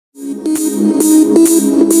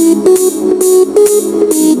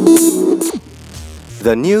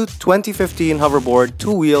The new 2015 Hoverboard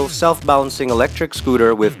two-wheel self-balancing electric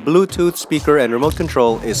scooter with Bluetooth speaker and remote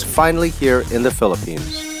control is finally here in the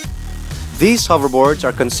Philippines. These hoverboards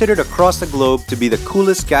are considered across the globe to be the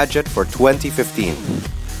coolest gadget for 2015.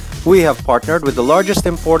 We have partnered with the largest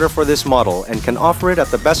importer for this model and can offer it at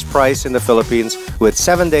the best price in the Philippines with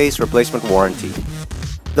 7 days replacement warranty.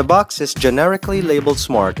 The box is generically labeled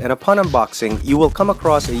Smart, and upon unboxing, you will come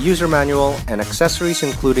across a user manual and accessories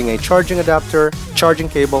including a charging adapter, charging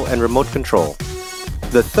cable, and remote control.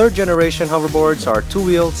 The third generation hoverboards are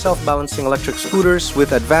two-wheel self-balancing electric scooters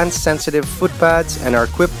with advanced sensitive foot pads and are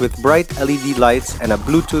equipped with bright LED lights and a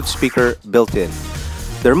Bluetooth speaker built in.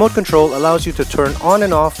 The remote control allows you to turn on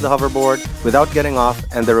and off the hoverboard without getting off,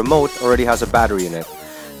 and the remote already has a battery in it.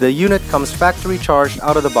 The unit comes factory charged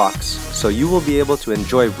out of the box, so you will be able to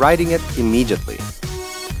enjoy riding it immediately.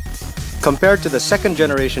 Compared to the second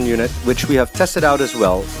generation unit, which we have tested out as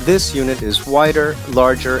well, this unit is wider,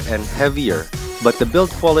 larger, and heavier, but the build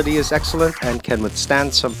quality is excellent and can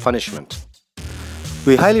withstand some punishment.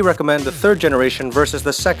 We highly recommend the third generation versus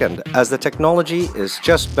the second, as the technology is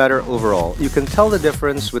just better overall. You can tell the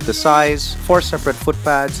difference with the size, 4 separate foot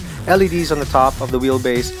pads, LEDs on the top of the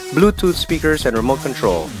wheelbase, Bluetooth speakers, and remote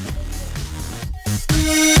control.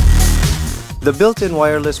 The built-in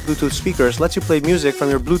wireless Bluetooth speakers lets you play music from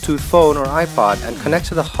your Bluetooth phone or iPod and connect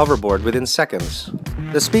to the hoverboard within seconds.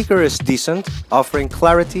 The speaker is decent, offering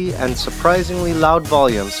clarity and surprisingly loud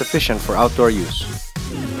volume sufficient for outdoor use.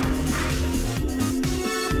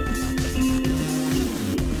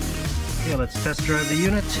 Okay, let's test drive the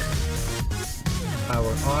unit.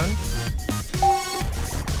 Power on.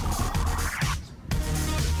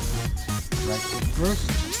 Right foot first,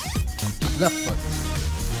 left foot.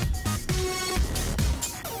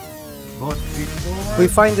 Both feet forward. We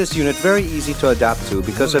find this unit very easy to adapt to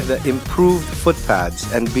because of the improved foot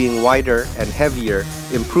pads, and being wider and heavier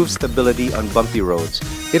improves stability on bumpy roads.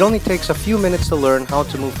 It only takes a few minutes to learn how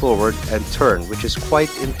to move forward and turn, which is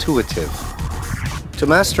quite intuitive. To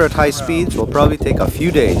master at high speeds will probably take a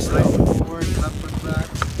few days though. Forward, left foot back.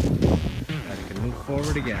 And you can move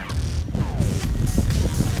forward again.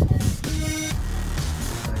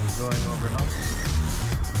 And going over and up.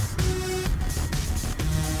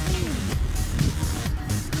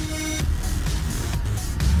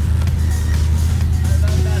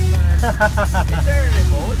 Is there a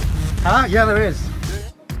remote? Huh? Yeah, there is.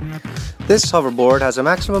 This hoverboard has a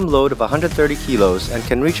maximum load of 130 kilos and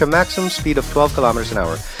can reach a maximum speed of 12 kilometers an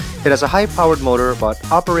hour. It has a high-powered motor but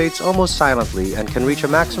operates almost silently and can reach a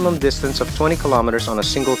maximum distance of 20 kilometers on a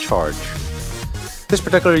single charge. This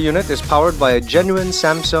particular unit is powered by a genuine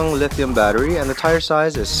Samsung lithium battery, and the tire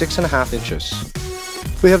size is 6.5 inches.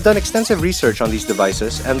 We have done extensive research on these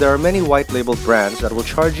devices, and there are many white-labeled brands that will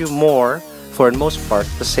charge you more for, in most part,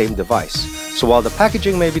 the same device. So while the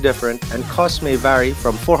packaging may be different and costs may vary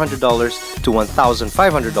from $400 to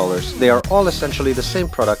 $1,500, they are all essentially the same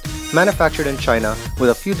product manufactured in China with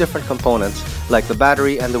a few different components like the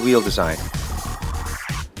battery and the wheel design.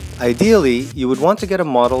 Ideally, you would want to get a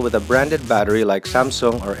model with a branded battery like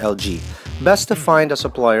Samsung or LG. Best to find a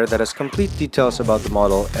supplier that has complete details about the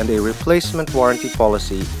model and a replacement warranty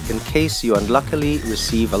policy in case you unluckily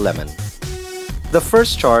receive a lemon. The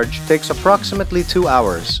first charge takes approximately 2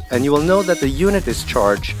 hours, and you will know that the unit is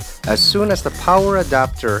charged as soon as the power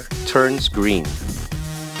adapter turns green.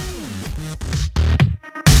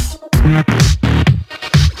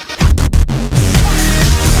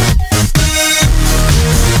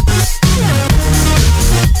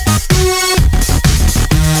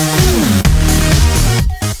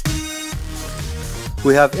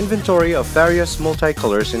 We have inventory of various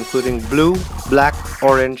multicolors including blue, black,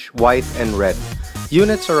 orange, white, and red.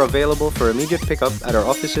 Units are available for immediate pickup at our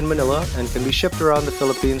office in Manila and can be shipped around the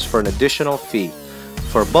Philippines for an additional fee.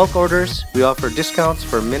 For bulk orders, we offer discounts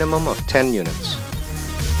for a minimum of 10 units.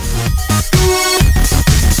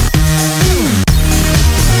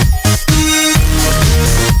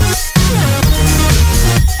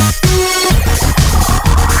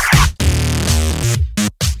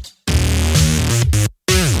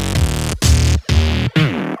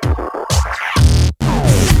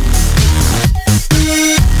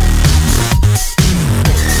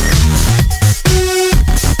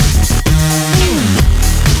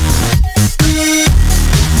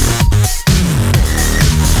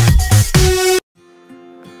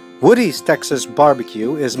 Woody's Texas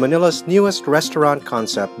Barbecue is Manila's newest restaurant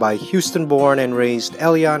concept by Houston-born and raised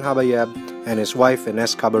Elian Habayeb and his wife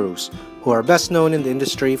Ines Cabarrus, who are best known in the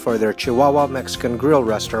industry for their Chihuahua Mexican Grill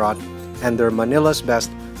restaurant and their Manila's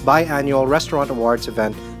Best biannual restaurant awards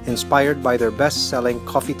event inspired by their best-selling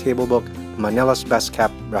coffee table book, Manila's Best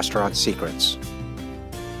Kept Restaurant Secrets.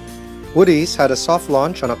 Woody's had a soft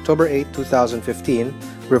launch on October 8, 2015,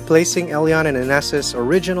 replacing Elian and Ines's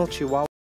original Chihuahua